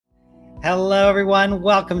Hello, everyone.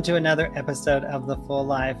 Welcome to another episode of The Full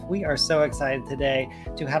Life. We are so excited today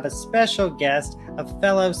to have a special guest, a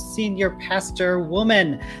fellow senior pastor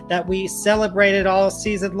woman that we celebrated all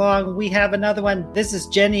season long. We have another one. This is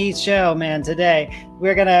Jenny's show, man. Today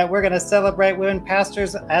we're gonna celebrate women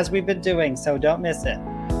pastors as we've been doing. So don't miss it.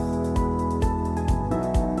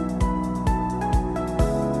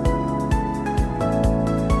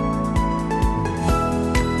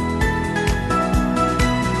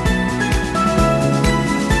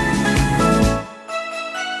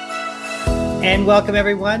 And welcome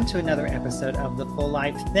everyone to another episode of The Full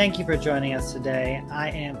Life. Thank you for joining us today. I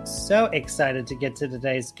am so excited to get to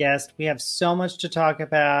today's guest. We have so much to talk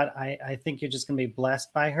about. I think you're just going to be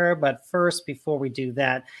blessed by her. But first, before we do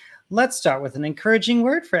that, let's start with an encouraging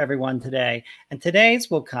word for everyone today. And today's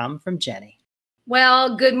will come from Jenny.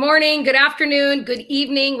 Well, good morning, good afternoon, good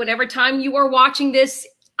evening, whatever time you are watching this.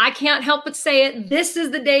 I can't help but say it. This is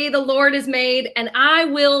the day the Lord has made, and I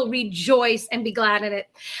will rejoice and be glad in it.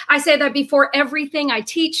 I say that before everything I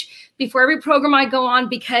teach, before every program I go on,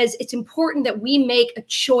 because it's important that we make a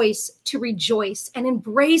choice to rejoice and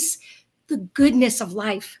embrace the goodness of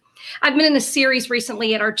life. I've been in a series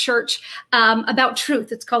recently at our church about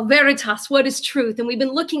truth. It's called Veritas, What is Truth? And we've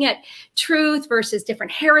been looking at truth versus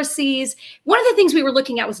different heresies. One of the things we were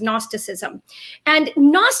looking at was Gnosticism. And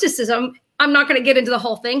Gnosticism, I'm not going to get into the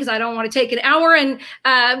whole thing because I don't want to take an hour and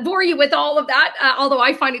bore you with all of that, although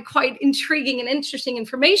I find it quite intriguing and interesting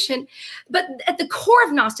information. But at the core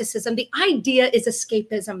of Gnosticism, the idea is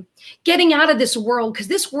escapism, getting out of this world because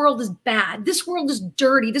this world is bad. This world is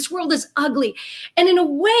dirty. This world is ugly. And in a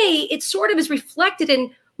way, it sort of is reflected in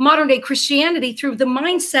modern day Christianity through the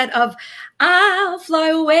mindset of, I'll fly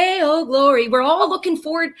away, oh glory. We're all looking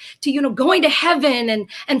forward to, going to heaven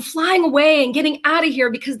and flying away and getting out of here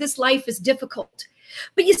because this life is difficult.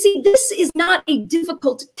 But you see, this is not a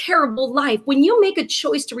difficult, terrible life. When you make a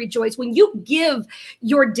choice to rejoice, when you give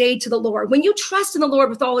your day to the Lord, when you trust in the Lord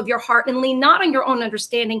with all of your heart and lean not on your own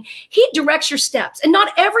understanding, He directs your steps. And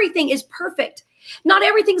not everything is perfect. Not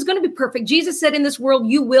everything's going to be perfect. Jesus said in this world,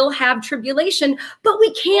 you will have tribulation, but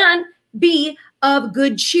we can be of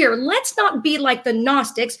good cheer. Let's not be like the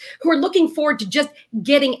Gnostics who are looking forward to just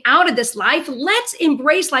getting out of this life. Let's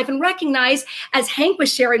embrace life and recognize, as Hank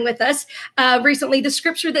was sharing with us recently, the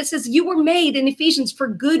scripture that says you were made in Ephesians for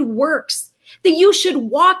good works, that you should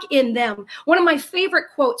walk in them. One of my favorite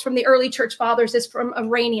quotes from the early church fathers is from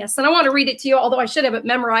Irenaeus, and I want to read it to you, although I should have it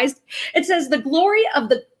memorized. It says, the glory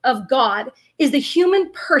of God is the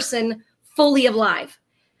human person fully alive.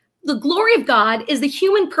 The glory of God is the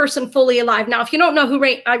human person fully alive. Now, if you don't know who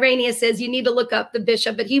Irenaeus is, you need to look up the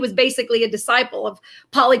bishop, but he was basically a disciple of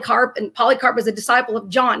Polycarp, and Polycarp was a disciple of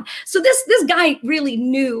John. So this guy really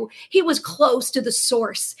knew. He was close to the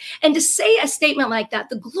source. And to say a statement like that,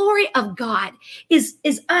 the glory of God is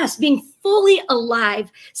us being fully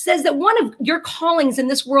alive, says that one of your callings in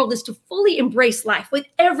this world is to fully embrace life with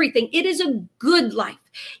everything. It is a good life.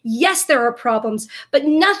 Yes, there are problems, but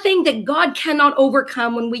nothing that God cannot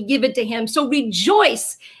overcome when we give it to Him. So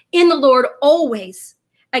rejoice in the Lord always.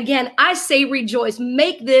 Again, I say rejoice.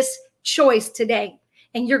 Make this choice today,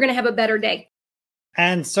 and you're going to have a better day.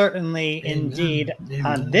 And certainly, indeed,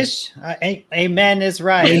 on this, amen is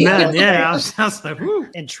right. Amen. Yeah. I was like, whoo.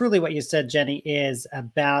 And truly what you said, Jenny, is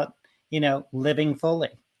about, living fully.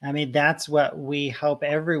 I mean, that's what we hope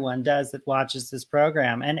everyone does that watches this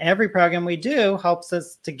program. And every program we do helps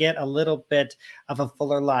us to get a little bit of a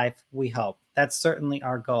fuller life, we hope. That's certainly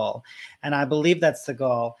our goal. And I believe that's the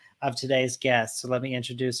goal of today's guest. So let me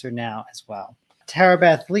introduce her now as well.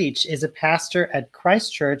 Beth Leach is a pastor at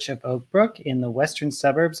Christ Church of Oak Brook in the western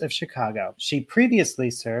suburbs of Chicago. She previously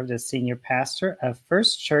served as senior pastor of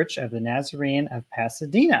First Church of the Nazarene of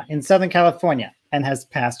Pasadena in Southern California and has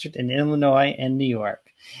pastored in Illinois and New York.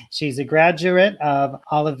 She's a graduate of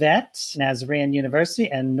Olivet Nazarene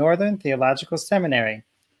University and Northern Theological Seminary.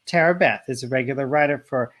 Beth is a regular writer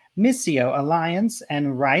for Missio Alliance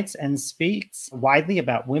and writes and speaks widely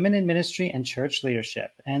about women in ministry and church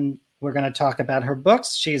leadership. And we're going to talk about her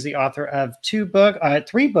books. She's the author of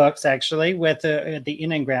three books, actually, with the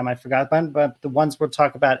Enneagram. I forgot, but the ones we'll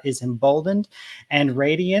talk about is Emboldened and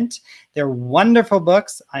Radiant. They're wonderful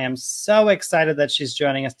books. I am so excited that she's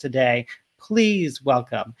joining us today. Please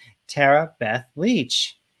welcome Beth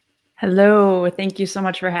Leach. Hello. Thank you so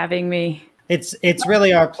much for having me. It's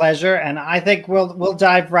really our pleasure, and I think we'll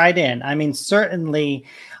dive right in. I mean, certainly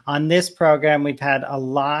on this program we've had a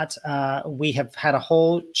lot. We have had a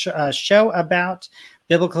whole show about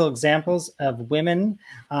biblical examples of women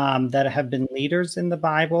that have been leaders in the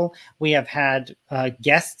Bible. We have had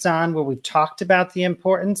guests on where we've talked about the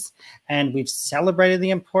importance and we've celebrated the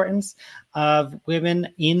importance of women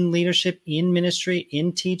in leadership, in ministry,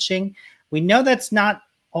 in teaching. We know that's not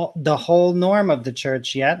the whole norm of the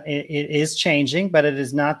church yet. It is changing, but it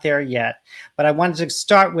is not there yet. But I wanted to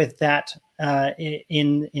start with that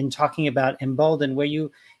in talking about Embolden, where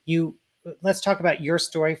you let's talk about your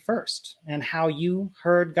story first and how you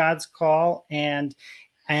heard God's call and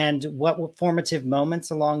what were formative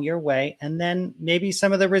moments along your way, and then maybe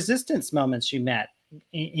some of the resistance moments you met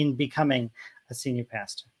in becoming a senior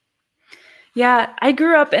pastor. Yeah, I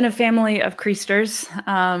grew up in a family of Creasters,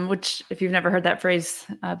 which, if you've never heard that phrase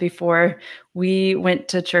before, we went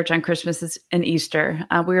to church on Christmas and Easter.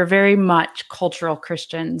 We were very much cultural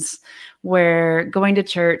Christians, where going to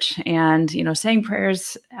church and, saying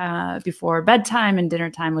prayers before bedtime and dinner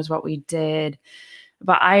time was what we did.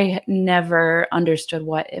 But I never understood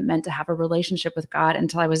what it meant to have a relationship with God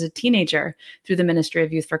until I was a teenager through the ministry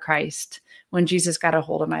of Youth for Christ, when Jesus got a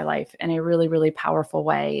hold of my life in a really, really powerful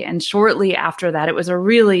way. And shortly after that, it was a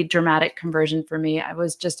really dramatic conversion for me. I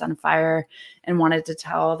was just on fire and wanted to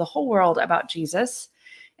tell the whole world about Jesus.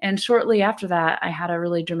 And shortly after that, I had a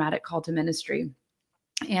really dramatic call to ministry,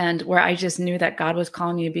 and where I just knew that God was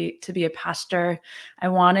calling me to be a pastor. I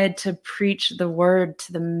wanted to preach the word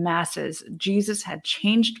to the masses. Jesus had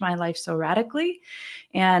changed my life so radically,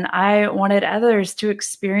 and I wanted others to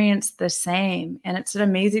experience the same. And it's an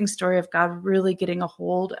amazing story of God really getting a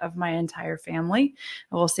hold of my entire family.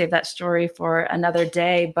 I will save that story for another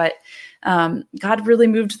day, but God really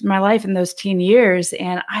moved my life in those teen years,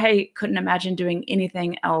 and I couldn't imagine doing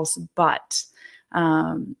anything else but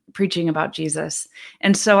preaching about Jesus.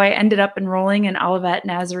 And so I ended up enrolling in Olivet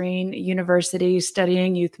Nazarene University,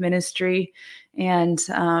 studying youth ministry. And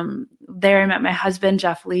there I met my husband,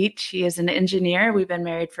 Jeff Leach. He is an engineer. We've been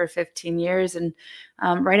married for 15 years. And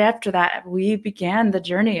right after that, we began the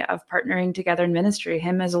journey of partnering together in ministry,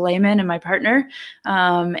 him as a layman and my partner,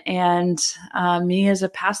 and me as a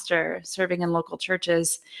pastor serving in local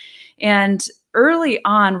churches. And early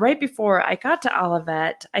on, right before I got to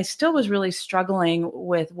Olivet, I still was really struggling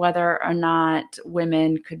with whether or not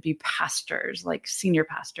women could be pastors, like senior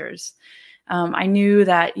pastors. I knew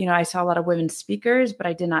that, I saw a lot of women speakers, but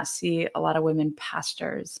I did not see a lot of women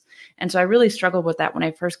pastors. And so I really struggled with that when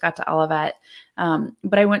I first got to Olivet.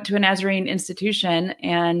 But I went to a Nazarene institution,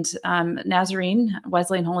 and Nazarene,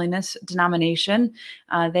 Wesleyan Holiness denomination,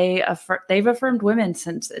 they've affirmed women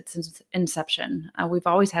since its inception. We've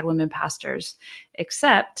always had women pastors,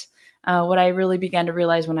 except what I really began to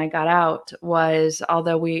realize when I got out was,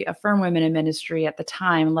 although we affirm women in ministry at the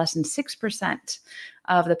time, less than 6%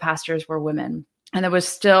 of the pastors were women. And there was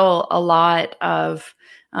still a lot of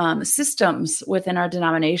systems within our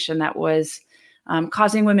denomination that was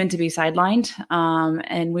causing women to be sidelined.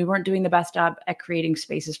 And we weren't doing the best job at creating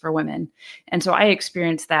spaces for women. And so I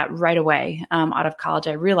experienced that right away out of college.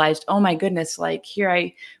 I realized, oh my goodness, like here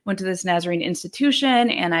I went to this Nazarene institution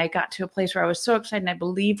and I got to a place where I was so excited and I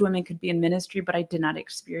believed women could be in ministry, but I did not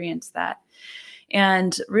experience that.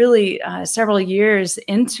 And really, several years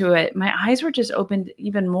into it, my eyes were just opened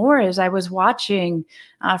even more as I was watching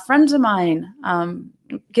friends of mine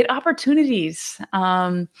get opportunities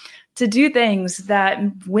to do things that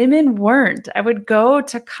women weren't. I would go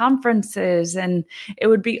to conferences and it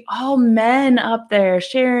would be all men up there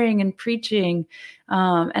sharing and preaching.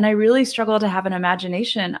 And I really struggled to have an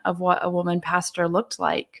imagination of what a woman pastor looked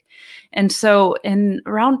like. And so in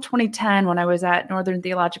around 2010, when I was at Northern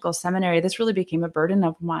Theological Seminary, this really became a burden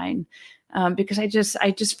of mine because I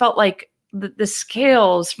just felt like the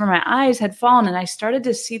scales from my eyes had fallen, and I started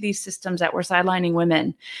to see these systems that were sidelining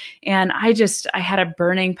women. And I had a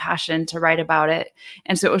burning passion to write about it.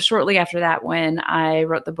 And so it was shortly after that when I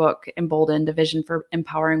wrote the book, Emboldened, A Vision for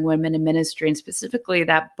Empowering Women in Ministry. And specifically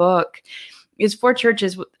that book is for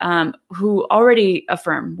churches who already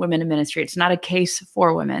affirm women in ministry. It's not a case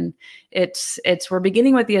for women. We're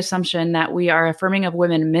beginning with the assumption that we are affirming of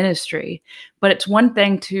women in ministry, but it's one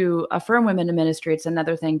thing to affirm women in ministry. It's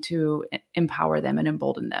another thing to empower them and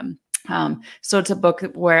embolden them. So it's a book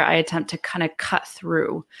where I attempt to kind of cut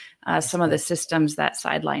through some of the systems that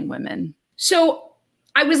sideline women. So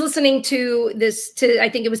I was listening to I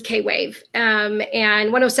think it was K-Wave and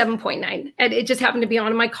 107.9. And it just happened to be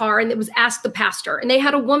on in my car, and it was Ask the Pastor. And they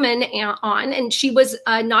had a woman on, and she was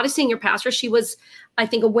not a senior pastor. She was, I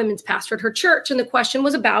think, a women's pastor at her church. And the question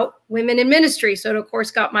was about women in ministry. So it, of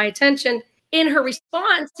course, got my attention. in her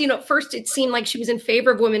response, at first it seemed like she was in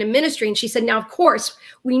favor of women in ministry. And she said, now, of course,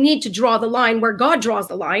 we need to draw the line where God draws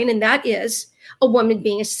the line. And that is a woman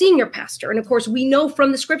being a senior pastor. And of course, we know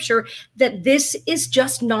from the scripture that this is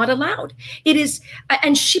just not allowed. It is.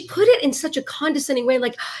 And she put it in such a condescending way,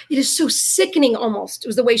 like it is so sickening almost,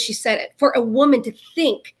 was the way she said it, for a woman to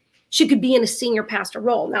think she could be in a senior pastor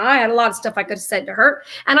role. Now, I had a lot of stuff I could have said to her,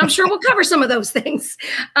 and I'm sure we'll cover some of those things.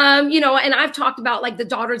 And I've talked about like the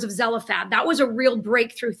daughters of Zelophehad. That was a real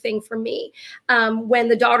breakthrough thing for me. When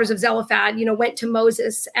the daughters of Zelophehad, went to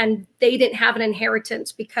Moses and they didn't have an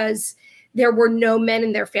inheritance because there were no men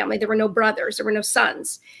in their family. There were no brothers. There were no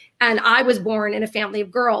sons. And I was born in a family of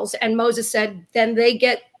girls. And Moses said, then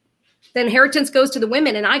the inheritance goes to the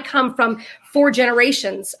women. And I come from 4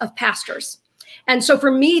 generations of pastors. And so for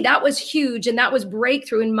me, that was huge. And that was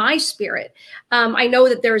breakthrough in my spirit. I know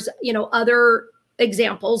that there's, other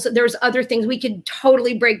examples. There's other things we could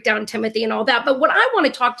totally break down Timothy and all that. But what I want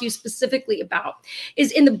to talk to you specifically about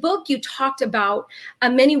is in the book, you talked about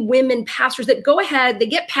many women pastors that go ahead, they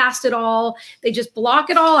get past it all. They just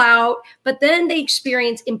block it all out, but then they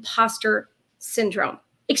experience imposter syndrome.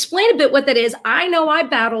 Explain a bit what that is. I know I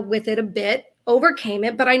battled with it a bit, overcame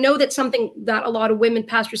it, but I know that's something that a lot of women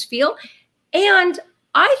pastors feel. And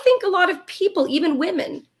I think a lot of people, even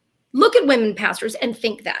women, look at women pastors and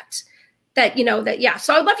think that. So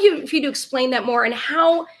I'd love you to explain that more and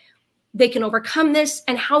how they can overcome this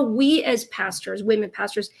and how we as pastors, women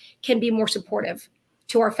pastors, can be more supportive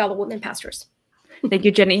to our fellow women pastors. Thank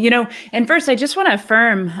you, Jenny. And first I just want to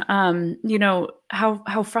affirm,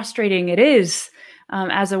 how frustrating it is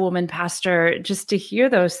as a woman pastor just to hear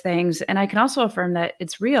those things. And I can also affirm that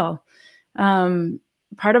it's real.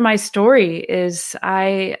 Part of my story is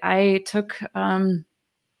I took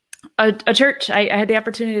a church. I had the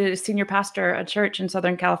opportunity to senior pastor a church in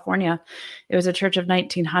Southern California. It was a church of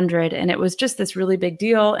 1900, and it was just this really big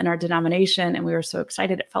deal in our denomination. And we were so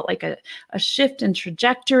excited. It felt like a shift in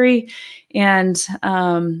trajectory. And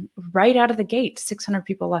right out of the gate, 600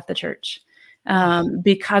 people left the church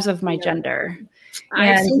because of my gender.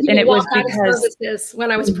 And it was because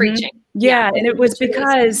when I was preaching. Yeah. And it was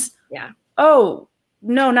because,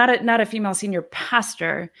 no, not a female senior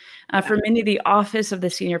pastor. For many, the office of the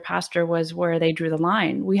senior pastor was where they drew the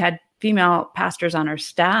line. We had female pastors on our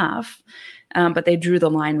staff, but they drew the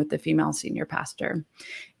line with the female senior pastor.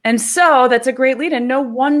 And so that's a great lead. And no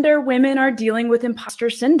wonder women are dealing with imposter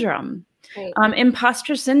syndrome. Right.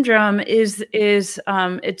 Imposter syndrome is it's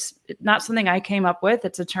not something I came up with.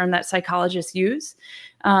 It's a term that psychologists use.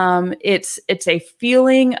 It's a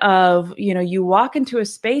feeling of, you walk into a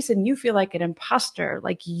space and you feel like an imposter,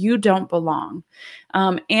 like you don't belong.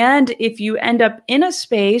 And if you end up in a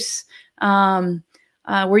space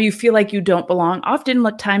where you feel like you don't belong,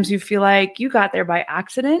 often times you feel like you got there by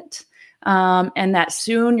accident. And that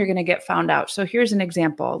soon you're going to get found out. So here's an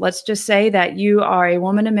example. Let's just say that you are a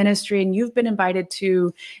woman in ministry and you've been invited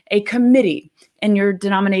to a committee in your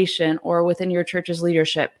denomination or within your church's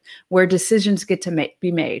leadership where decisions get to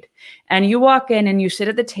be made. And you walk in and you sit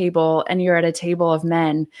at the table and you're at a table of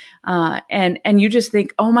men and you just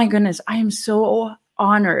think, oh my goodness, I am so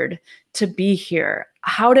honored to be here.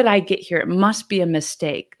 How did I get here? It must be a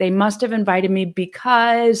mistake. They must have invited me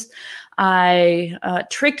because I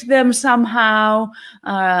tricked them somehow.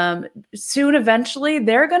 Soon, eventually,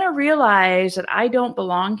 they're going to realize that I don't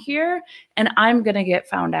belong here and I'm going to get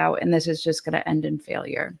found out. And this is just going to end in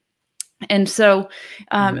failure. And so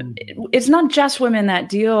it's not just women that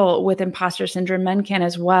deal with imposter syndrome. Men can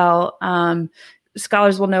as well.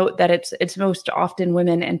 Scholars will note that it's most often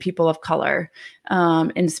women and people of color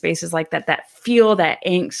in spaces like that feel that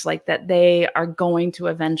angst, like that they are going to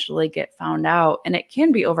eventually get found out, and it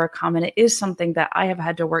can be overcome. And it is something that I have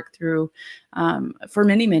had to work through for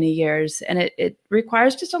many, many years. And it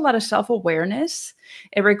requires just a lot of self-awareness.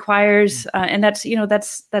 It requires, and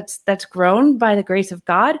that's grown by the grace of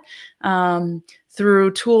God.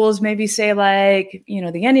 Through tools, maybe say like, the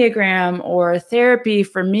Enneagram or therapy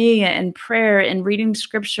for me, and prayer and reading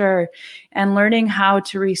scripture and learning how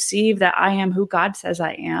to receive that I am who God says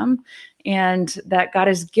I am, and that God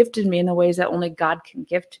has gifted me in the ways that only God can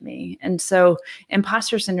gift me. And so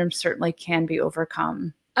imposter syndrome certainly can be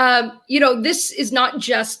overcome. This is not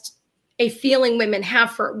just a feeling women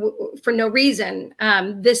have for no reason.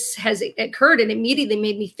 This has occurred and immediately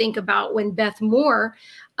made me think about when Beth Moore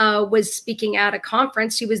was speaking at a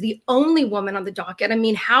conference. She was the only woman on the docket. I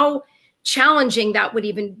mean, how challenging that would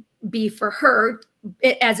even be for her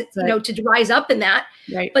as Right. you know, to rise up in that.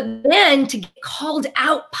 Right. But then to get called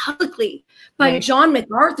out publicly by Right. John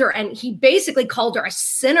MacArthur, and he basically called her a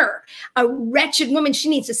sinner, a wretched woman. She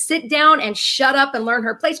needs to sit down and shut up and learn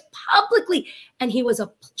her place publicly. And he was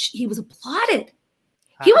applauded.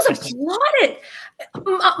 He was applauded.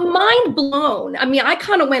 Mind blown. I mean, I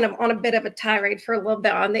kind of went on a bit of a tirade for a little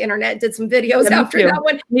bit on the internet, did some videos after that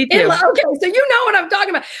one. Me too. Okay, so you know what I'm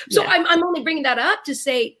talking about. So Yeah. I'm only bringing that up to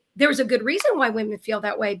say there's a good reason why women feel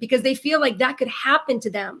that way, because they feel like that could happen to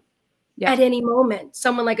them Yeah. at any moment.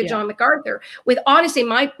 Someone like a John MacArthur, with honestly,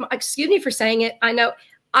 excuse me for saying it,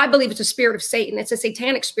 I believe it's a spirit of Satan. It's a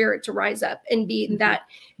satanic spirit to rise up and be that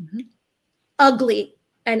ugly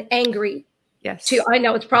and angry. Yes. I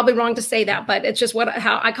know it's probably wrong to say that, but it's just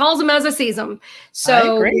how I calls them as I sees them.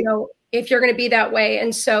 So, you know, if you're going to be that way.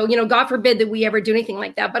 And so, you know, God forbid that we ever do anything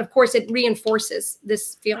like that. But of course, it reinforces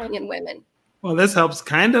this feeling in women. Well, this helps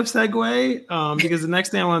kind of segue because the next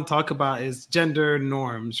thing I want to talk about is gender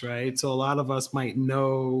norms, right? So a lot of us might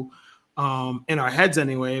know in our heads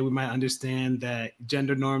anyway, we might understand that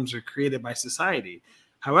gender norms are created by society.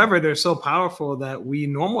 However, they're so powerful that we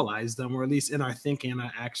normalize them, or at least in our thinking and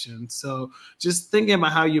our actions. So just thinking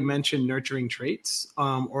about how you mentioned nurturing traits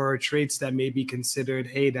or traits that may be considered,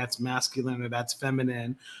 hey, that's masculine or that's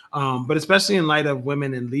feminine, but especially in light of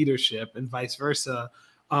women in leadership and vice versa.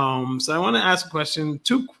 So I want to ask a question,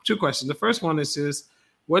 two questions. The first one is just,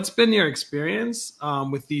 what's been your experience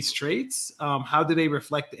with these traits? How do they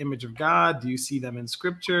reflect the image of God? Do you see them in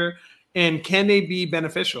scripture? And can they be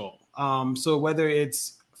beneficial? So whether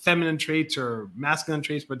it's feminine traits or masculine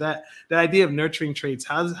traits, but that idea of nurturing traits,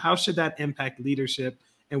 how should that impact leadership,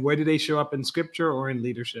 and where do they show up in scripture or in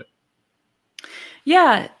leadership?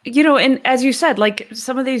 Yeah, you know, and as you said, like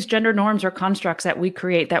some of these gender norms or constructs that we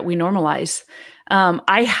create, that we normalize.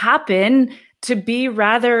 I happen to be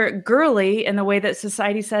rather girly in the way that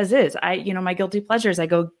society says is. My guilty pleasures, I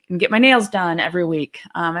go and get my nails done every week.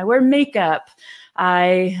 I wear makeup.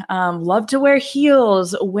 I love to wear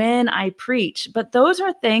heels when I preach. But those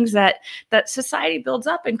are things that society builds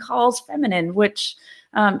up and calls feminine, which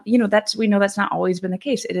we know that's not always been the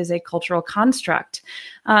case. It is a cultural construct.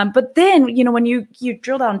 But then, you know, when you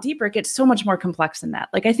drill down deeper, it gets so much more complex than that.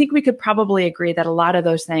 Like, I think we could probably agree that a lot of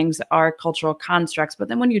those things are cultural constructs. But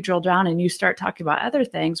then when you drill down and you start talking about other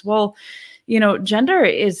things, well, you know, gender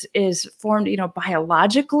is formed, you know,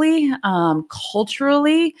 biologically,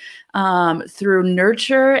 culturally, through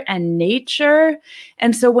nurture and nature.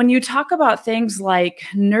 And so when you talk about things like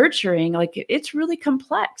nurturing, like it's really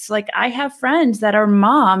complex. Like, I have friends that are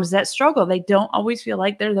moms that struggle. They don't always feel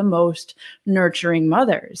like they're the most nurturing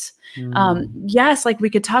mothers. Yes, like we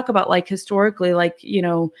could talk about, like, historically, like, you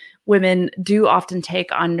know, women do often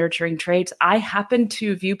take on nurturing traits. I happen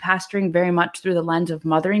to view pastoring very much through the lens of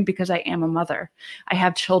mothering because I am a mother. I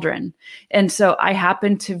have children. And so I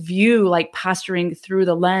happen to view like pastoring through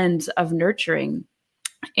the lens of nurturing.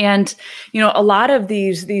 And, you know, a lot of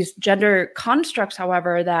these gender constructs,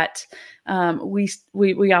 however, that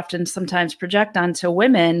we often sometimes project onto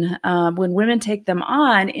women, when women take them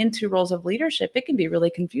on into roles of leadership, it can be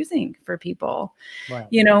really confusing for people. Right.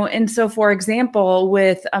 You know, and so, for example,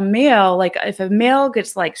 with a male, like if a male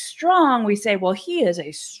gets like strong, we say, well, he is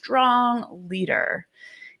a strong leader.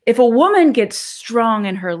 If a woman gets strong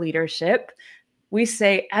in her leadership, we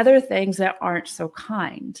say other things that aren't so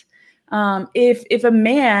kind. If a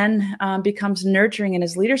man becomes nurturing in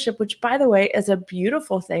his leadership, which, by the way, is a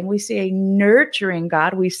beautiful thing. We see a nurturing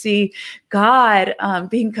God. We see God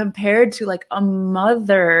being compared to like a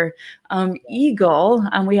mother eagle.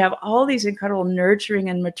 We have all these incredible nurturing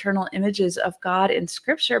and maternal images of God in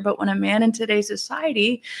scripture. But when a man in today's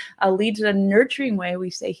society leads in a nurturing way, we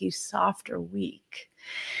say he's soft or weak.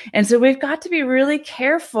 And so we've got to be really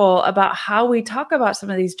careful about how we talk about some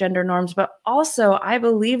of these gender norms, but also I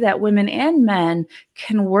believe that women and men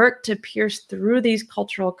can work to pierce through these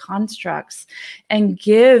cultural constructs and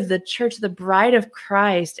give the church, the bride of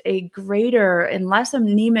Christ, a greater and less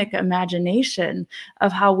anemic imagination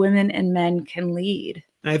of how women and men can lead.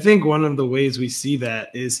 I think one of the ways we see that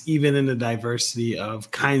is even in the diversity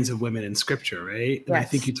of kinds of women in scripture, right? And I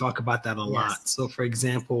think you talk about that a lot. So, for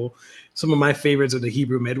example, some of my favorites are the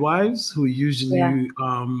Hebrew midwives, who usually,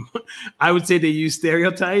 I would say they use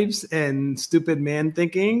stereotypes and stupid man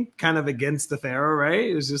thinking kind of against the Pharaoh,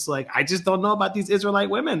 right? It's just like, I just don't know about these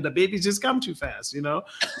Israelite women. The babies just come too fast, you know?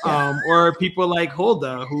 Or people like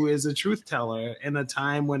Huldah, who is a truth teller in a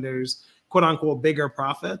time when there's quote unquote bigger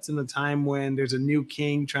prophets, in a time when there's a new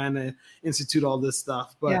king trying to institute all this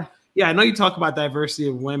stuff. But Yeah, I know you talk about diversity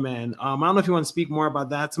of women. I don't know if you want to speak more about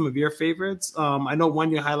that, some of your favorites. I know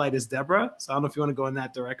one you highlight is Deborah, so I don't know if you want to go in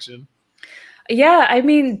that direction. Yeah, I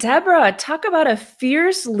mean, Deborah, talk about a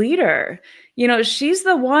fierce leader. She's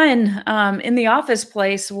the one in the office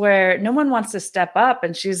place where no one wants to step up.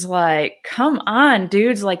 And she's like, come on,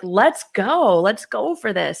 dudes, like, let's go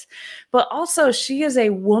for this. But also she is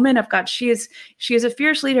a woman of God. She is a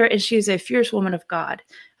fierce leader, and she is a fierce woman of God.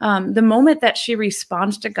 The moment that she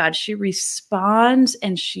responds to God, she responds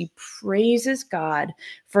and she praises God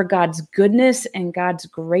for God's goodness and God's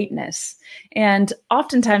greatness. And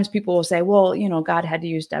oftentimes people will say, well, God had to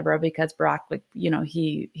use Deborah because Barak,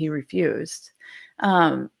 he refused.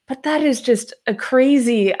 But that is just a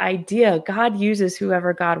crazy idea. God uses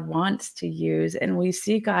whoever God wants to use. And we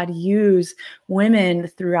see God use women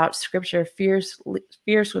throughout scripture, fierce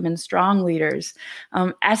women, strong leaders.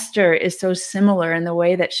 Esther is so similar in the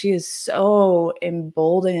way that she is so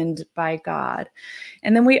emboldened by God.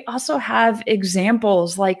 And then we also have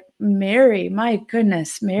examples like Mary, my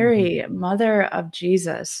goodness, Mary, mother of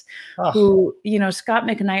Jesus, who, Scott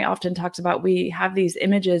McKnight often talks about, we have these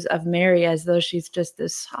images of Mary as though she's just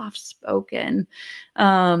this soft-spoken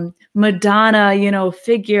Madonna,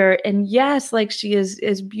 figure. And yes, like she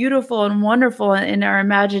is beautiful and wonderful in our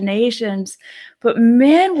imaginations, but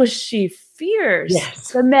man, was she fierce.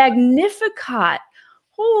 Yes. The Magnificat.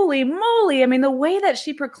 Holy moly. I mean, the way that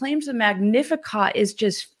she proclaims the Magnificat is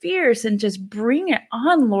just fierce, and just bring it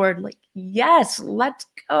on, Lord. Like, yes, let's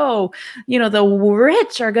go. The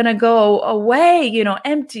rich are going to go away,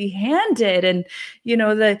 empty handed, and,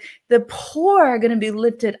 the poor are going to be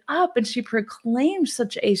lifted up. And she proclaims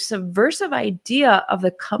such a subversive idea of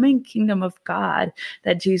the coming kingdom of God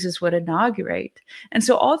that Jesus would inaugurate. And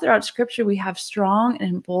so all throughout scripture, we have strong and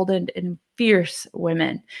emboldened and fierce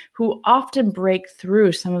women who often break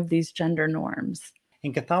through some of these gender norms.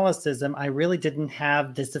 In Catholicism, I really didn't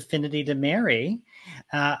have this affinity to Mary,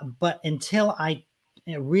 but until I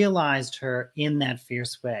realized her in that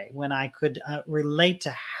fierce way, when I could relate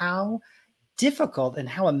to how difficult and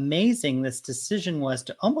how amazing this decision was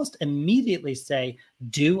to almost immediately say,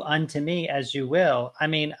 do unto me as you will. I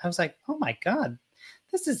mean, I was like, oh my God,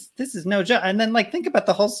 this is no joke. And then, like, think about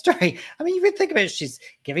the whole story. I mean, you can think about it. She's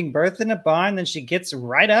giving birth in a barn, then she gets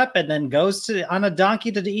right up and then goes on a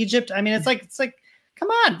donkey to Egypt. I mean, it's like, come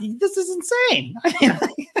on, this is insane.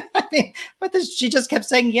 I mean, but she just kept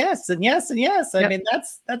saying yes and yes and yes. I mean,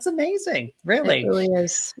 that's amazing, really. It really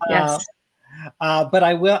is. Yes. But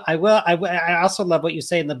I also love what you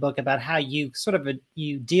say in the book about how you sort of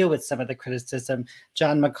you deal with some of the criticism,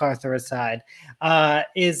 John MacArthur aside,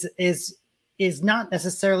 is not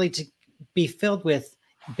necessarily to be filled with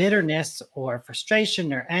bitterness or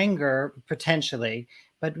frustration or anger, potentially,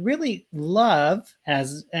 but really love,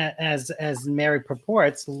 as Mary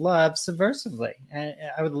purports, love subversively. And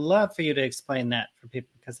I would love for you to explain that for people,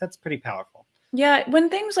 because that's pretty powerful. Yeah, when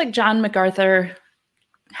things like John MacArthur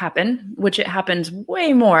happen, which it happens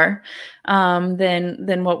way more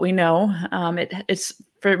than what we know, it's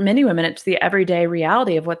for many women, it's the everyday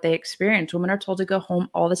reality of what they experience. Women are told to go home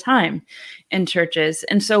all the time in churches.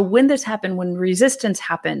 And so when this happens, when resistance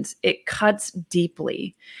happens, it cuts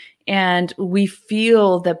deeply. And we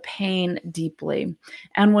feel the pain deeply.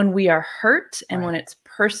 And when we are hurt and when it's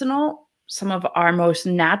personal, some of our most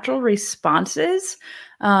natural responses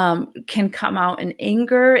can come out in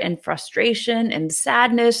anger and frustration and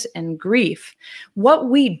sadness and grief. What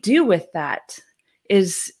we do with that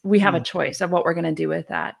is we have a choice of what we're going to do with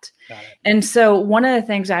that. And so one of the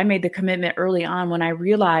things I made the commitment early on when I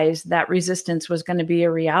realized that resistance was going to be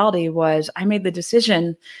a reality was I made the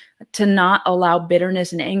decision to not allow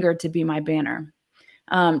bitterness and anger to be my banner,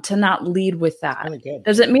 to not lead with that. Really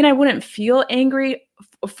Does it mean I wouldn't feel angry?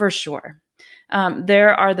 For sure.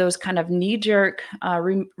 There are those kind of knee-jerk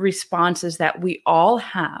responses that we all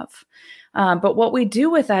have. But what we do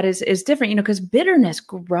with that is different, because bitterness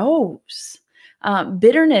grows.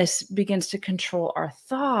 Bitterness begins to control our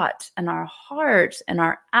thoughts and our hearts and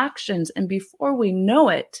our actions. And before we know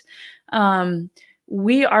it,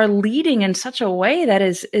 we are leading in such a way that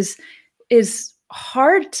is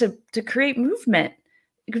hard to create movement,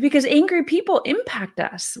 because angry people impact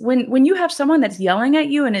us. When you have someone that's yelling at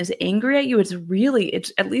you and is angry at you,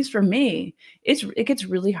 it's at least for me, it gets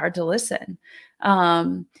really hard to listen.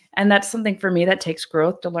 And that's something for me that takes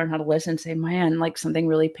growth to learn how to listen and say, man, like something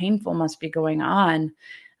really painful must be going on.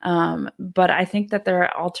 But I think that there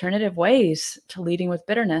are alternative ways to leading with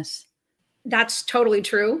bitterness. That's totally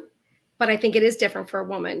true. But I think it is different for a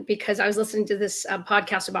woman, because I was listening to this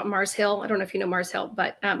podcast about Mars Hill. I don't know if you know Mars Hill,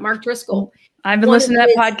 but Mark Driscoll. I've been listening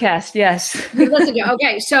to that podcast. Yes. You listened to,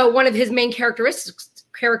 okay. So one of his main characteristics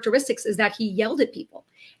characteristics is that he yelled at people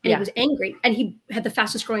and he was angry, and he had the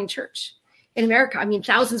fastest growing church in America. I mean,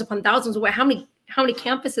 thousands upon thousands. How many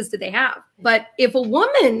campuses did they have? But if a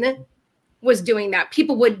woman was doing that,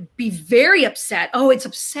 people would be very upset. Oh, it's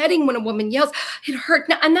upsetting when a woman yells. It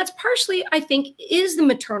hurt. And that's partially, I think, is the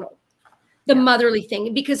maternal, the motherly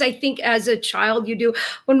thing. Because I think as a child,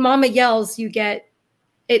 when mama yells, you get,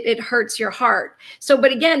 it hurts your heart. So,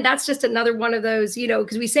 but again, that's just another one of those,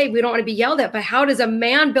 because we say we don't want to be yelled at, but how does a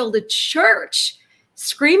man build a church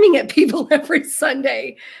screaming at people every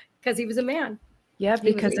Sunday? Because he was a man. Yeah,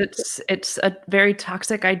 because it's a very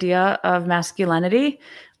toxic idea of masculinity,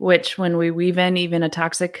 which when we weave in even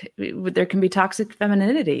there can be toxic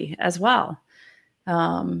femininity as well.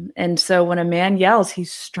 And so when a man yells,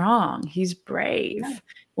 he's strong, he's brave. Yeah.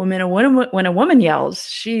 When a woman yells,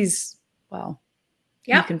 she's,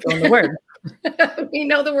 you can fill in the word. We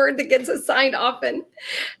know the word that gets assigned often.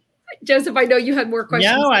 Joseph, I know you had more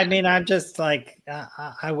questions. No, I mean, I'm just like,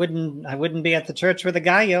 I wouldn't be at the church where the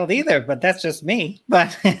guy yelled either, but that's just me.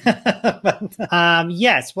 But,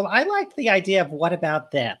 yes, well, I liked the idea of what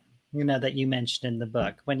about them, that you mentioned in the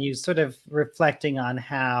book, when you sort of reflecting on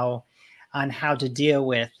how to deal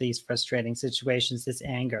with these frustrating situations, this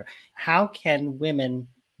anger. How can women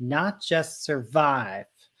not just survive,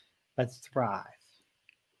 but thrive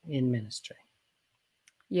in ministry?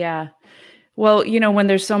 Yeah. Well, when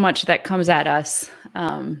there's so much that comes at us,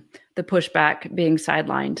 the pushback, being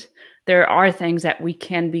sidelined, there are things that we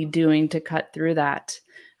can be doing to cut through that.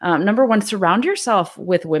 Number one, surround yourself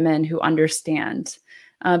with women who understand.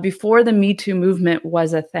 Before the Me Too movement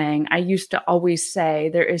was a thing, I used to always say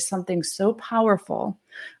there is something so powerful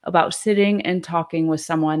about sitting and talking with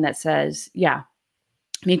someone that says, yeah,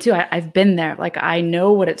 me too. I've been there. Like, I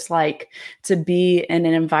know what it's like to be in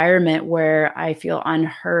an environment where I feel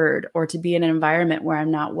unheard, or to be in an environment where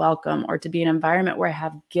I'm not welcome, or to be in an environment where I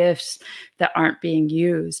have gifts that aren't being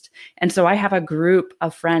used. And so I have a group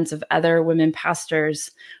of friends, of other women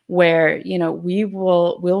pastors, where,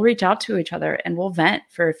 we'll reach out to each other and we'll vent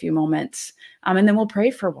for a few moments. And then we'll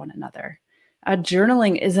pray for one another.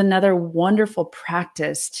 Journaling is another wonderful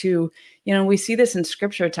practice to, we see this in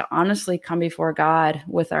scripture, to honestly come before God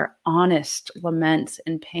with our honest laments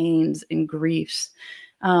and pains and griefs.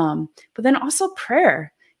 But then also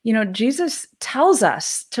prayer. Jesus tells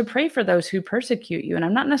us to pray for those who persecute you. And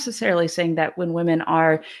I'm not necessarily saying that when women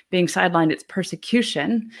are being sidelined, it's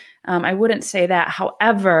persecution. I wouldn't say that.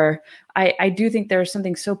 However, I do think there's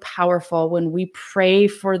something so powerful when we pray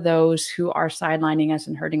for those who are sidelining us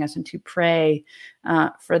and hurting us, and to pray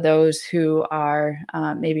for those who are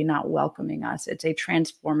maybe not welcoming us. It's a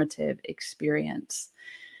transformative experience.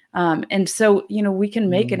 And so, we can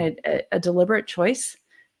make a deliberate choice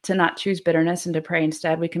to not choose bitterness and to pray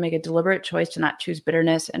instead. We can make a deliberate choice to not choose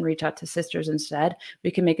bitterness and reach out to sisters instead. We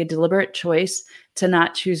can make a deliberate choice to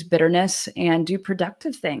not choose bitterness and do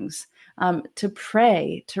productive things, to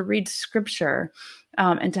pray, to read scripture,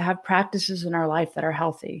 and to have practices in our life that are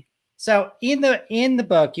healthy. So in the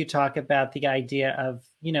book, you talk about the idea of,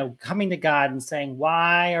 coming to God and saying,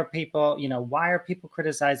 why are people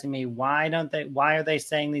criticizing me? Why are they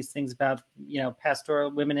saying these things about,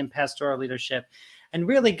 women in pastoral leadership? And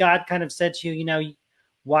really, God kind of said to you,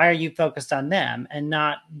 why are you focused on them and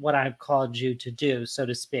not what I've called you to do, so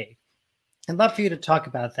to speak? I'd love for you to talk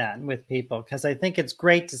about that with people, because I think it's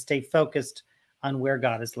great to stay focused on where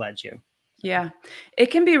God has led you. Yeah, it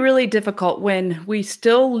can be really difficult when we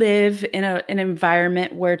still live in an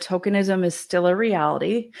environment where tokenism is still a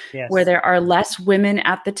reality, yes, where there are less women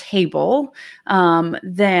at the table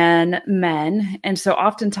than men. And so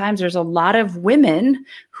oftentimes there's a lot of women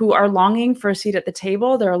who are longing for a seat at the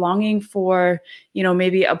table. They're longing for,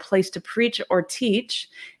 maybe a place to preach or teach.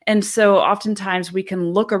 And so oftentimes we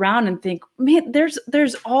can look around and think, man,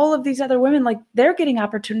 there's all of these other women, like, they're getting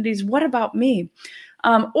opportunities. What about me?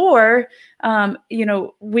 We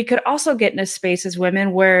could also get in a space as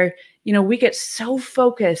women where, we get so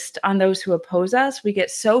focused on those who oppose us. We get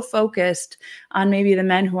so focused on maybe the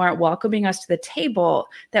men who aren't welcoming us to the table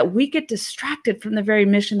that we get distracted from the very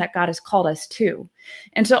mission that God has called us to.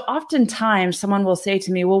 And so oftentimes someone will say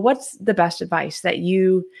to me, well, what's the best advice that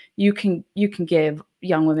you can give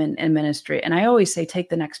young women in ministry? And I always say, take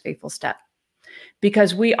the next faithful step.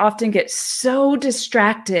 Because we often get so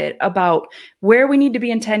distracted about where we need to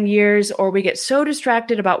be in 10 years, or we get so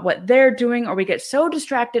distracted about what they're doing, or we get so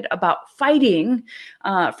distracted about fighting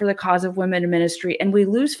for the cause of women in ministry, and we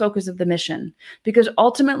lose focus of the mission. Because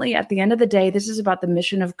ultimately, at the end of the day, this is about the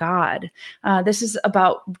mission of God. This is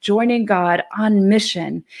about joining God on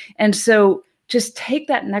mission. And so just take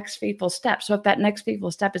that next faithful step. So if that next faithful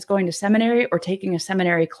step is going to seminary or taking a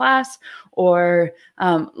seminary class or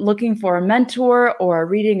looking for a mentor or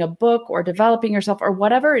reading a book or developing yourself or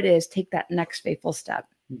whatever it is, take that next faithful step.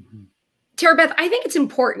 Mm-hmm. Tara Beth, I think it's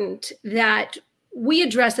important that we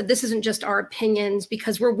address that this isn't just our opinions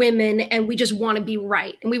because we're women and we just want to be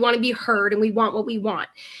right and we want to be heard and we want what we want.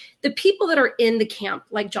 The people that are in the camp,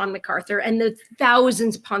 like John MacArthur, and the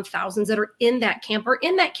thousands upon thousands that are in that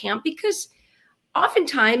camp because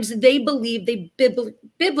oftentimes they believe they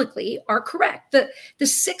biblically are correct. The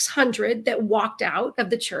 600 that walked out of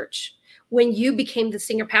the church when you became the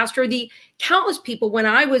senior pastor, the countless people when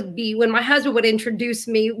my husband would introduce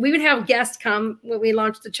me, we would have guests come when we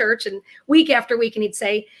launched the church, and week after week, and he'd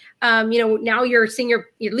say, now you're your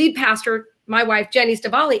lead pastor, my wife, Jenny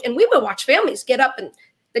Stavali, and we would watch families get up and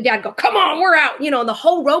the dad go, come on, we're out, and the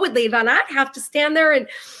whole row would leave, and I'd have to stand there and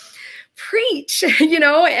preach,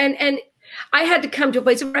 and I had to come to a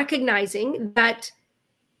place of recognizing that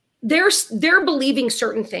they're believing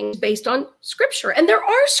certain things based on scripture. And there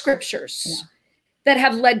are scriptures that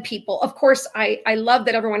have led people. Of course, I love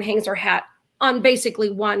that everyone hangs their hat on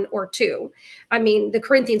basically one or two. I mean, the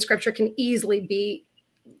Corinthian scripture can easily be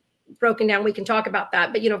broken down. We can talk about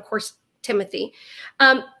that. But, of course, Timothy.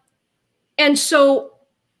 And so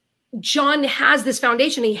John has this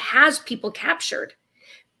foundation. He has people captured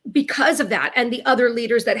because of that and the other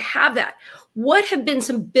leaders that have that. What have been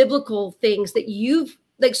some biblical things that you've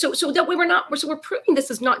so that we're proving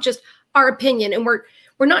this is not just our opinion and we're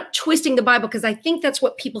not twisting the Bible, because I think that's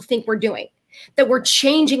what people think we're doing, that we're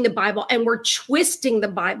changing the Bible and we're twisting the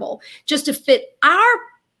Bible just to fit our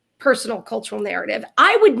personal cultural narrative.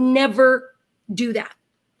 I would never do that.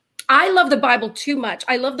 I love the Bible too much.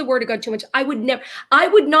 I love the Word of God too much. I would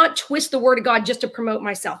not twist the Word of God just to promote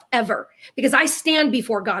myself ever, because I stand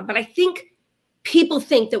before God. But I think people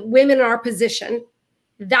think that women in our position,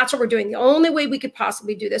 that's what we're doing. The only way we could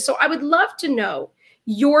possibly do this. So I would love to know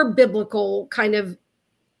your biblical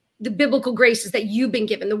the biblical graces that you've been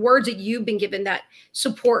given, the words that you've been given that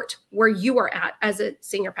support where you are at as a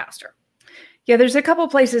senior pastor. Yeah, there's a couple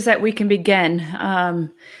places that we can begin.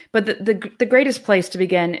 But the greatest place to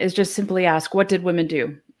begin is just simply ask, what did women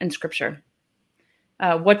do in scripture?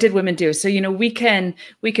 What did women do? So, we can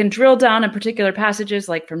drill down in particular passages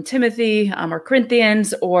like from Timothy or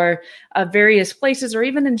Corinthians or various places or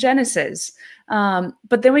even in Genesis.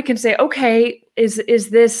 But then we can say, okay, is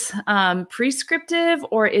this prescriptive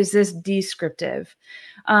or is this descriptive?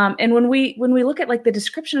 And when we look at like the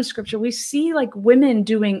description of scripture, we see like women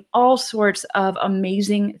doing all sorts of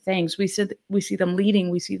amazing things. We see them leading,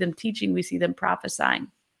 we see them teaching, we see them prophesying.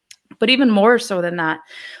 But even more so than that,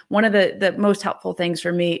 one of the most helpful things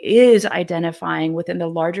for me is identifying within the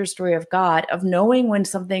larger story of God, of knowing when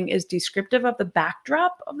something is descriptive of the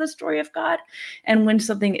backdrop of the story of God and when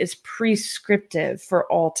something is prescriptive for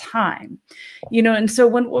all time. And so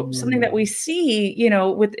when something that we see,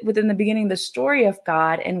 within the beginning, the story of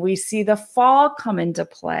God, and we see the fall come into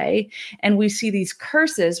play, and we see these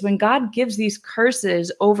curses, when God gives these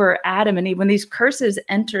curses over Adam and Eve, when these curses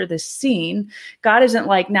enter the scene, God isn't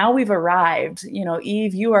like, now we've arrived,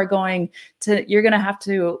 Eve, you're going to have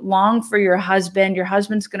to long for your husband. Your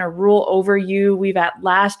husband's going to rule over you. We've at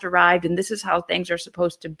last arrived, and this is how things are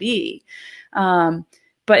supposed to be.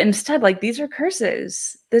 But instead, like, these are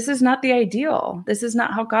curses. This is not the ideal. This is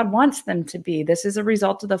not how God wants them to be. This is a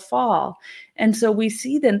result of the fall. And so we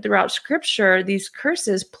see then throughout scripture, these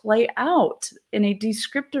curses play out in a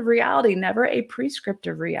descriptive reality, never a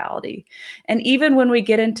prescriptive reality. And even when we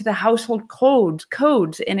get into the household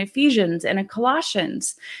codes in Ephesians and in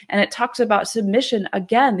Colossians, and it talks about submission,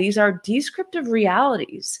 again, these are descriptive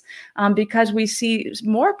realities because we see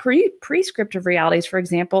more prescriptive realities, for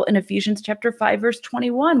example, in Ephesians chapter 5, verse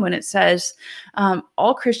 21, when it says,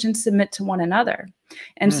 all Christians submit to one another.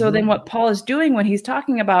 And so then what Paul is doing when he's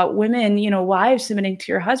talking about women, wives submitting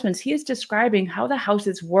to your husbands, he is describing how the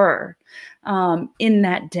houses were in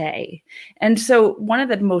that day. And so one of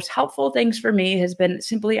the most helpful things for me has been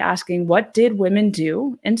simply asking, what did women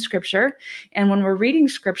do in scripture? And when we're reading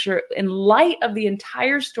scripture in light of the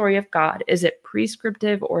entire story of God, is it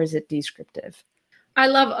prescriptive or is it descriptive? I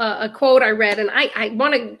love a quote I read, and I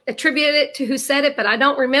want to attribute it to who said it, but I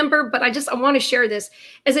don't remember. But I want to share this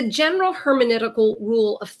as a general hermeneutical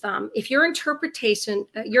rule of thumb. If your interpretation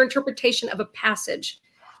of a passage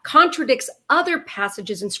contradicts other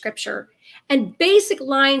passages in scripture and basic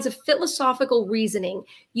lines of philosophical reasoning,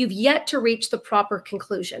 you've yet to reach the proper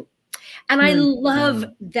conclusion. And I love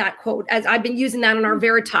that quote, as I've been using that in our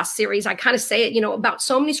Veritas series. I kind of say it, about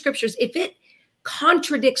so many scriptures. If it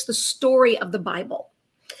contradicts the story of the Bible,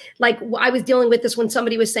 like I was dealing with this when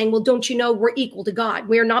somebody was saying, well, don't you know we're equal to God?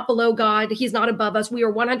 We are not below God. He's not above us. We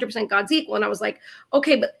are 100% God's equal. And I was like,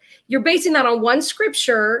 okay, but you're basing that on one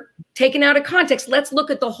scripture taken out of context. Let's look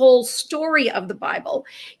at the whole story of the Bible,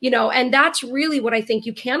 and that's really what I think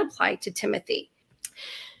you can apply to Timothy.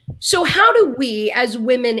 So how do we, as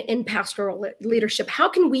women in pastoral leadership, how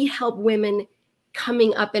can we help women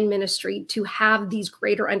coming up in ministry to have these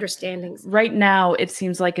greater understandings? Right now, it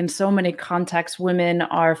seems like in so many contexts, women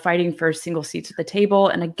are fighting for single seats at the table.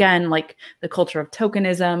 And again, like the culture of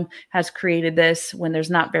tokenism has created this. When there's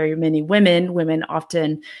not very many women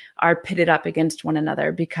often are pitted up against one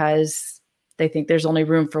another because they think there's only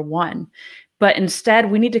room for one. But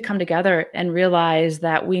instead, we need to come together and realize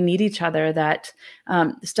that we need each other, that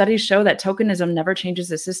studies show that tokenism never changes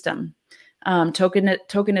the system.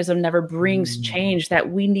 Tokenism never brings change,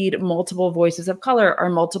 that we need multiple voices of color or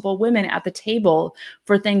multiple women at the table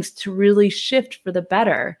for things to really shift for the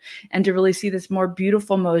better and to really see this more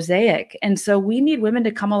beautiful mosaic. And so we need women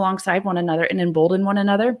to come alongside one another and embolden one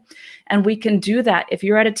another. And we can do that if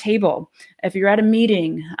you're at a table, if you're at a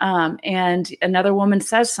meeting, and another woman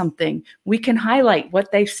says something, we can highlight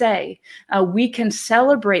what they say. We can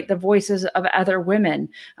celebrate the voices of other women.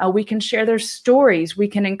 We can share their stories. We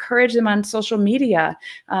can encourage them on social media.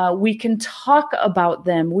 We can talk about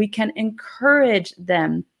them. We can encourage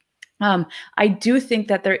them. I do think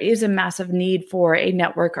that there is a massive need for a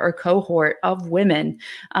network or cohort of women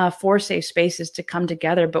for safe spaces to come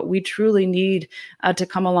together, but we truly need to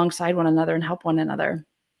come alongside one another and help one another.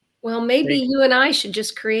 Well, maybe you and I should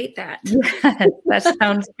just create that. Yes, that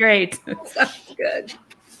sounds great. Sounds good.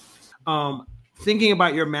 Thinking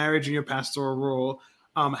about your marriage and your pastoral role,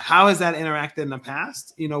 how has that interacted in the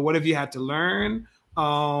past? What have you had to learn?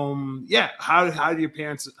 How do your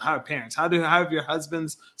parents, how have your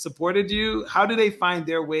husbands supported you? How do they find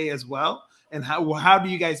their way as well? And how do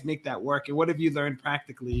you guys make that work? And what have you learned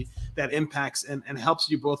practically that impacts and helps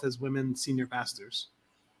you both as women senior pastors?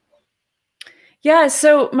 Yeah,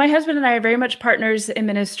 so my husband and I are very much partners in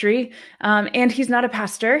ministry, and he's not a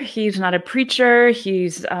pastor. He's not a preacher.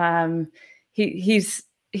 He's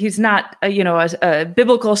not a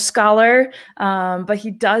biblical scholar, but he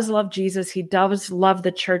does love Jesus. He does love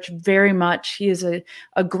the church very much. He is a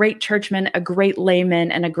great churchman, a great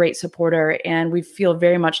layman, and a great supporter. And we feel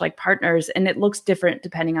very much like partners. And it looks different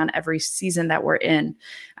depending on every season that we're in.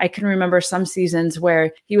 I can remember some seasons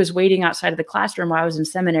where he was waiting outside of the classroom while I was in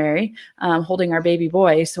seminary, holding our baby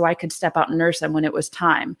boy so I could step out and nurse him when it was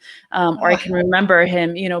time. Or I can remember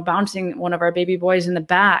him, bouncing one of our baby boys in the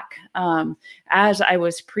back as I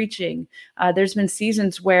was preaching. There's been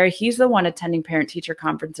seasons where he's the one attending parent-teacher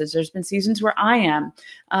conferences. There's been seasons where I am.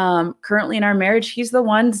 Currently in our marriage, he's the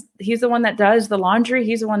one that does the laundry.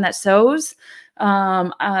 He's the one that sews.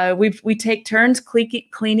 We take turns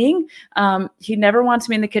cleaning. He never wants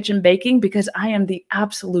me in the kitchen baking because I am the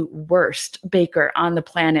absolute worst baker on the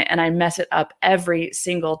planet and I mess it up every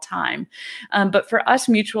single time. But for us,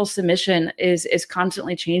 mutual submission is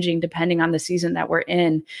constantly changing depending on the season that we're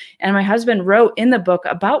in. And my husband wrote in the book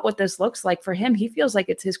about what this looks like for him. He feels like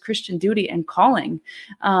it's his Christian duty and calling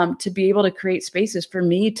to be able to create spaces for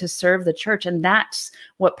me to serve the church. And that's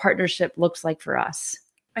what partnership looks like for us.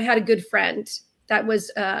 I had a good friend that was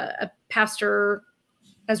a pastor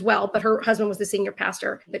as well, but her husband was the senior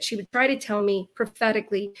pastor. But she would try to tell me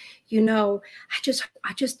prophetically, I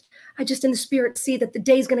just in the spirit see that the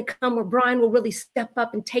day is going to come where Brian will really step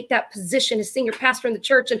up and take that position as senior pastor in the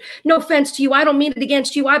church. And no offense to you, I don't mean it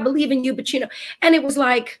against you. I believe in you, but and it was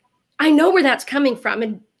like, I know where that's coming from.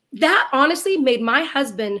 And that honestly made my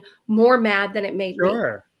husband more mad than it made me.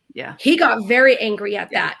 Yeah. He got very angry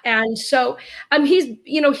at that. And so he's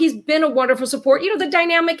been a wonderful support. The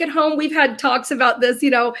dynamic at home, we've had talks about this,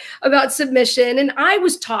 about submission. And I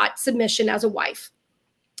was taught submission as a wife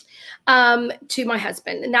to my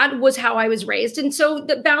husband. And that was how I was raised. And so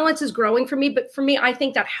the balance is growing for me. But for me, I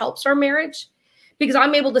think that helps our marriage because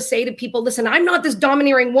I'm able to say to people, listen, I'm not this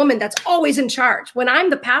domineering woman that's always in charge. When I'm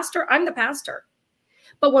the pastor, I'm the pastor.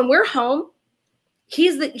 But when we're home,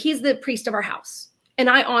 he's the priest of our house. And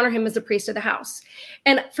I honor him as the priest of the house.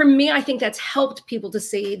 And for me, I think that's helped people to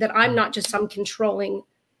see that I'm not just some controlling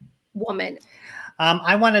woman.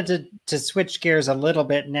 I wanted to switch gears a little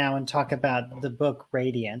bit now and talk about the book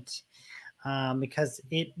Radiant, because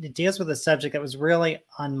it deals with a subject that was really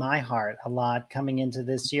on my heart a lot coming into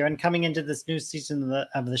this year and coming into this new season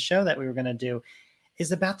of the show that we were going to do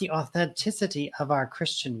is about the authenticity of our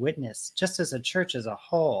Christian witness, just as a church as a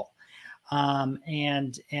whole.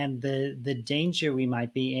 And the danger we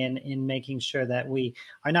might be in making sure that we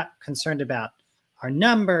are not concerned about our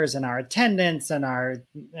numbers and our attendance and our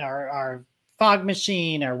fog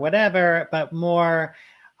machine or whatever, but more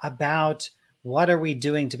about what are we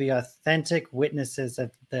doing to be authentic witnesses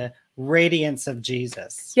of the radiance of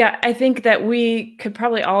Jesus? Yeah, I think that we could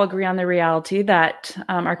probably all agree on the reality that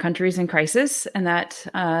our country is in crisis, and that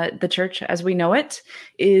the church as we know it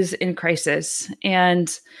is in crisis.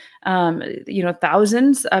 And,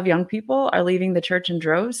 thousands of young people are leaving the church in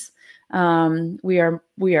droves. We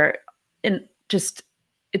are in just,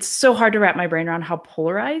 it's so hard to wrap my brain around how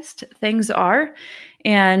polarized things are.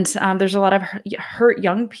 And there's a lot of hurt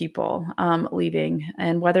young people leaving.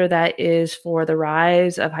 And whether that is for the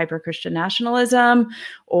rise of hyper-Christian nationalism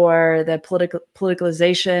or the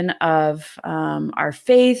politicalization of our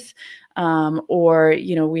faith, or,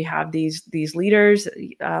 we have these leaders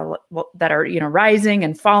that are, rising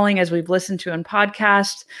and falling, as we've listened to in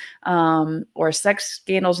podcasts, or sex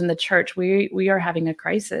scandals in the church, we are having a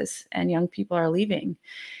crisis and young people are leaving.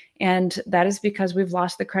 And that is because we've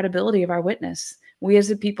lost the credibility of our witness. We as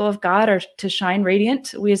the people of God are to shine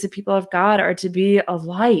radiant. We as the people of God are to be a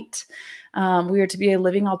light. We are to be a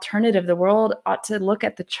living alternative. The world ought to look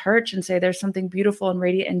at the church and say there's something beautiful and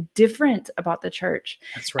radiant and different about the church.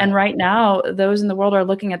 That's right. And right now, those in the world are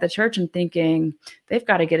looking at the church and thinking they've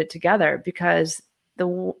got to get it together, because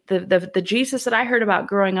the Jesus that I heard about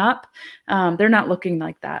growing up, they're not looking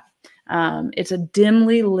like that. It's a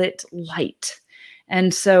dimly lit light.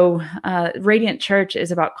 And so Radiant Church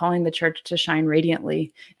is about calling the church to shine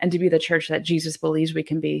radiantly and to be the church that Jesus believes we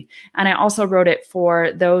can be. And I also wrote it for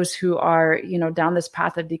those who are, down this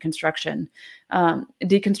path of deconstruction.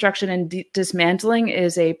 Deconstruction and dismantling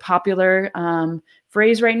is a popular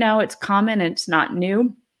phrase right now. It's common and it's not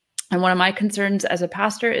new. And one of my concerns as a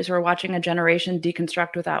pastor is we're watching a generation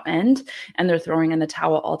deconstruct without end, and they're throwing in the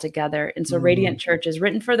towel altogether. And so Radiant Church is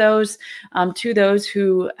written for those, to those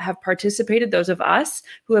who have participated, those of us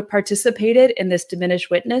who have participated in this diminished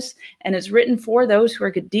witness. And it's written for those who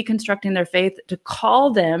are deconstructing their faith, to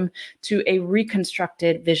call them to a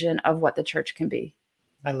reconstructed vision of what the church can be.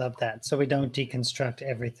 I love that. So we don't deconstruct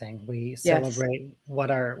everything. We celebrate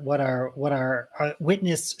what our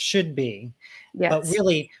witness should be. Yes. But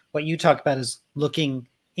really what you talk about is looking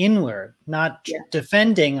inward, not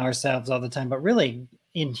defending ourselves all the time, but really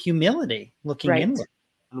in humility, looking inward.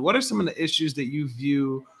 And what are some of the issues that you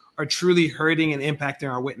view are truly hurting and impacting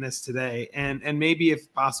our witness today? And maybe,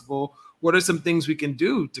 if possible, what are some things we can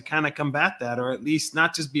do to kind of combat that, or at least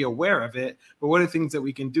not just be aware of it, but what are things that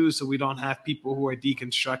we can do so we don't have people who are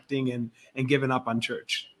deconstructing and giving up on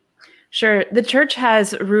church? Sure. The church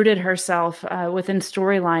has rooted herself within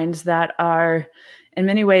storylines that are in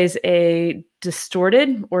many ways a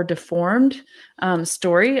distorted or deformed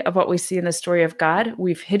story of what we see in the story of God.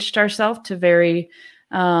 We've hitched ourselves to very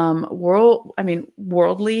worldly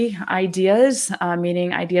ideas,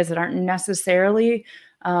 meaning ideas that aren't necessarily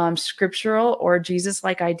scriptural or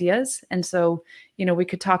Jesus-like ideas. And so, we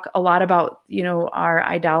could talk a lot about, our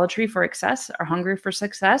idolatry for excess, our hunger for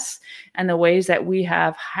success, and the ways that we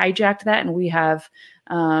have hijacked that. And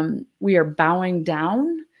we are bowing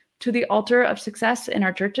down to the altar of success in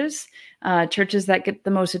our churches. Churches that get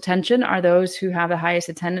the most attention are those who have the highest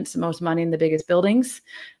attendance, the most money, in the biggest buildings.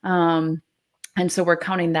 And so we're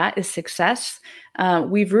counting that as success.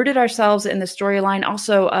 We've rooted ourselves in the storyline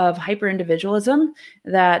also of hyper-individualism,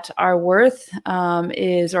 that our worth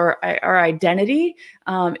is, or our identity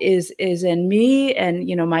is in me and,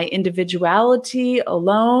 my individuality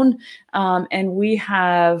alone. And we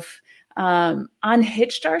have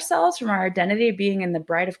unhitched ourselves from our identity of being in the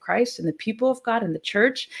bride of Christ and the people of God and the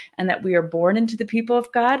church, and that we are born into the people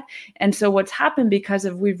of God. And so what's happened, because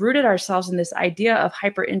we've rooted ourselves in this idea of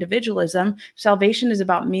hyper individualism, salvation is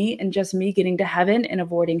about me and just me getting to heaven and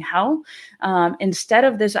avoiding hell. Instead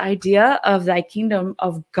of this idea of thy kingdom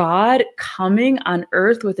of God coming on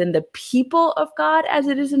earth within the people of God as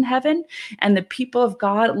it is in heaven, and the people of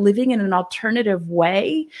God living in an alternative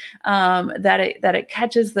way, that it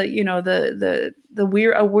catches the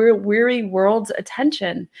weary world's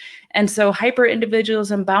attention. And so hyper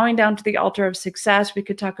individualism, bowing down to the altar of success, we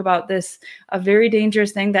could talk about this, a very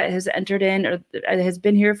dangerous thing that has entered in, or has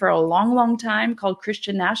been here for a long, long time, called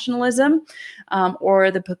Christian nationalism, or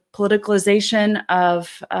the politicalization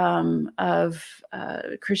of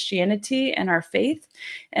Christianity and our faith.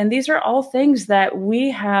 And these are all things that we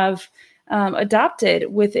have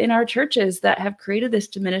adopted within our churches that have created this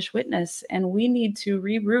diminished witness. And we need to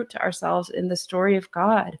reroot ourselves in the story of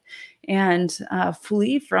God and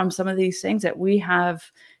flee from some of these things that we have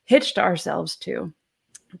hitched ourselves to.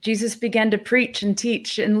 Jesus began to preach and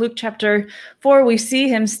teach. In Luke chapter 4, we see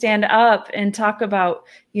him stand up and talk about,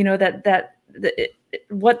 that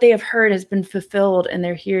what they have heard has been fulfilled in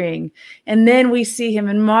their hearing. And then we see him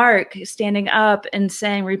in Mark standing up and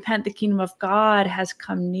saying, repent, the kingdom of God has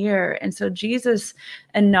come near. And so Jesus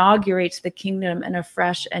inaugurates the kingdom in a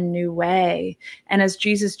fresh and new way. And as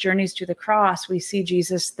Jesus journeys to the cross, we see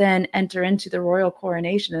Jesus then enter into the royal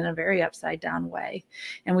coronation in a very upside down way.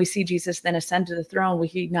 And we see Jesus then ascend to the throne where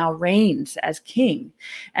he now reigns as king.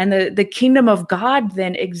 And the kingdom of God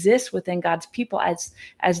then exists within God's people as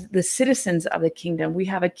the citizens of the kingdom. We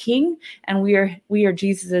have a king, and we are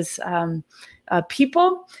Jesus's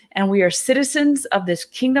people, and we are citizens of this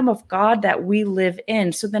kingdom of God that we live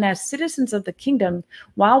in. So then, as citizens of the kingdom,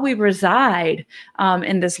 while we reside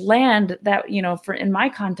in this land that, in my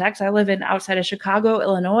context, I live outside of Chicago,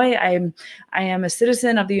 Illinois. I am a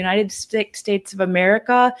citizen of the United States of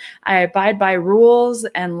America. I abide by rules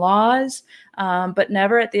and laws, but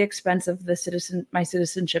never at the expense of my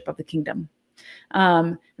citizenship of the kingdom.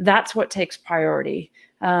 That's what takes priority,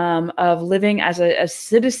 of living as a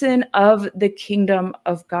citizen of the kingdom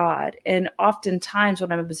of God. And oftentimes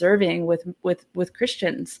what I'm observing with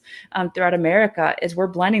Christians throughout America is we're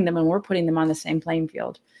blending them and we're putting them on the same playing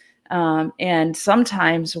field. And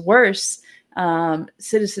sometimes worse,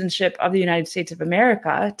 citizenship of the United States of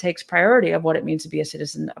America takes priority of what it means to be a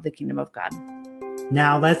citizen of the kingdom of God.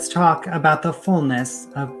 Now let's talk about the fullness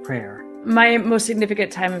of prayer. My most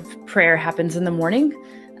significant time of prayer happens in the morning,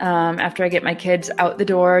 after I get my kids out the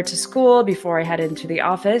door to school, before I head into the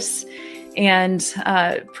office. And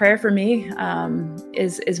prayer for me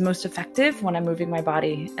is most effective when I'm moving my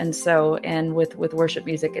body, and with worship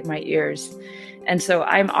music in my ears. And so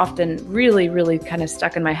I'm often really, really kind of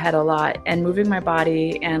stuck in my head a lot, and moving my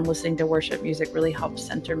body and listening to worship music really helps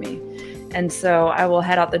center me. And so I will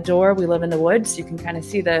head out the door. We live in the woods. You can kind of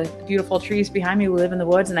see the beautiful trees behind me. We live in the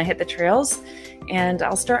woods, and I hit the trails, and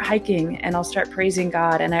I'll start hiking and I'll start praising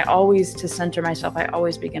God. And to center myself, I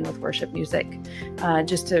always begin with worship music,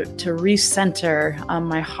 just to recenter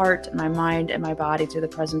my heart, my mind, and my body to the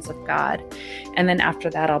presence of God. And then after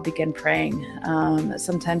that, I'll begin praying,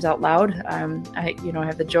 sometimes out loud. I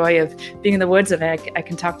have the joy of being in the woods, and I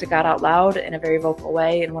can talk to God out loud in a very vocal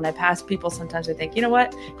way. And when I pass people, sometimes I think, you know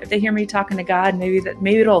what, if they hear me talking to God,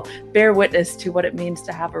 maybe it'll bear witness to what it means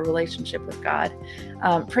to have a relationship with God.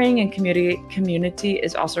 Praying in community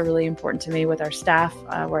is also really important to me with our staff,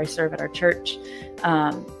 where I serve at our church,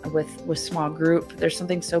 with small group. There's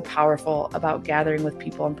something so powerful about gathering with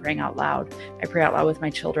people and praying out loud. I pray out loud with my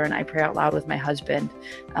children. I pray out loud with my husband.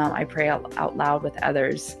 I pray out loud with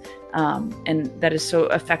others. And that is so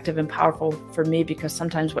effective and powerful for me, because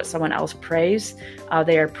sometimes what someone else prays,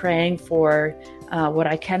 they are praying for what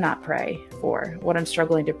I cannot pray for, what I'm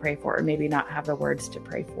struggling to pray for, or maybe not have the words to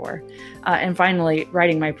pray for. And finally,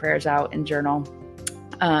 writing my prayers out in journal.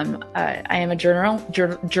 I am a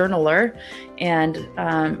journaler,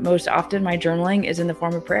 and most often my journaling is in the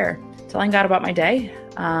form of prayer, telling God about my day,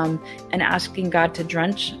 and asking God to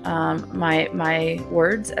drench my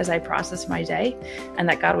words as I process my day, and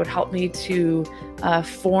that God would help me to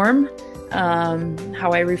form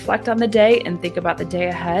how I reflect on the day and think about the day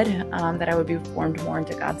ahead, that I would be formed more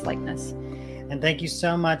into God's likeness. And thank you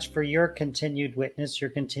so much for your continued witness,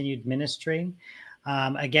 your continued ministry.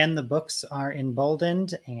 Again, the books are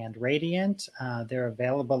emboldened and radiant. They're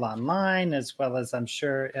available online, as well as, I'm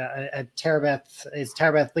sure, at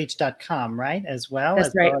TaraBethLeach.com, right? As well.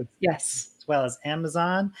 That's right. Yes. As well as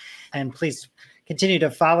Amazon. And please continue to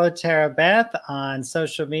follow Tara Beth on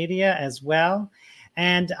social media as well.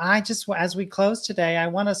 And as we close today, I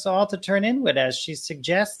want us all to turn inward, as she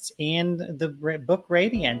suggests in the book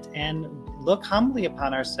Radiant, and look humbly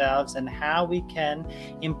upon ourselves and how we can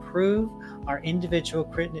improve our individual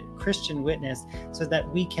Christian witness, so that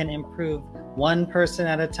we can improve one person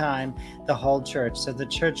at a time, the whole church, so the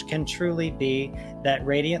church can truly be that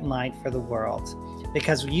radiant light for the world.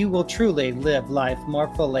 Because you will truly live life more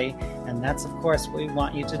fully, and that's, of course, what we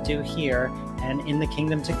want you to do here and in the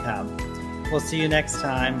kingdom to come. We'll see you next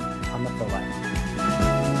time on The Full Life.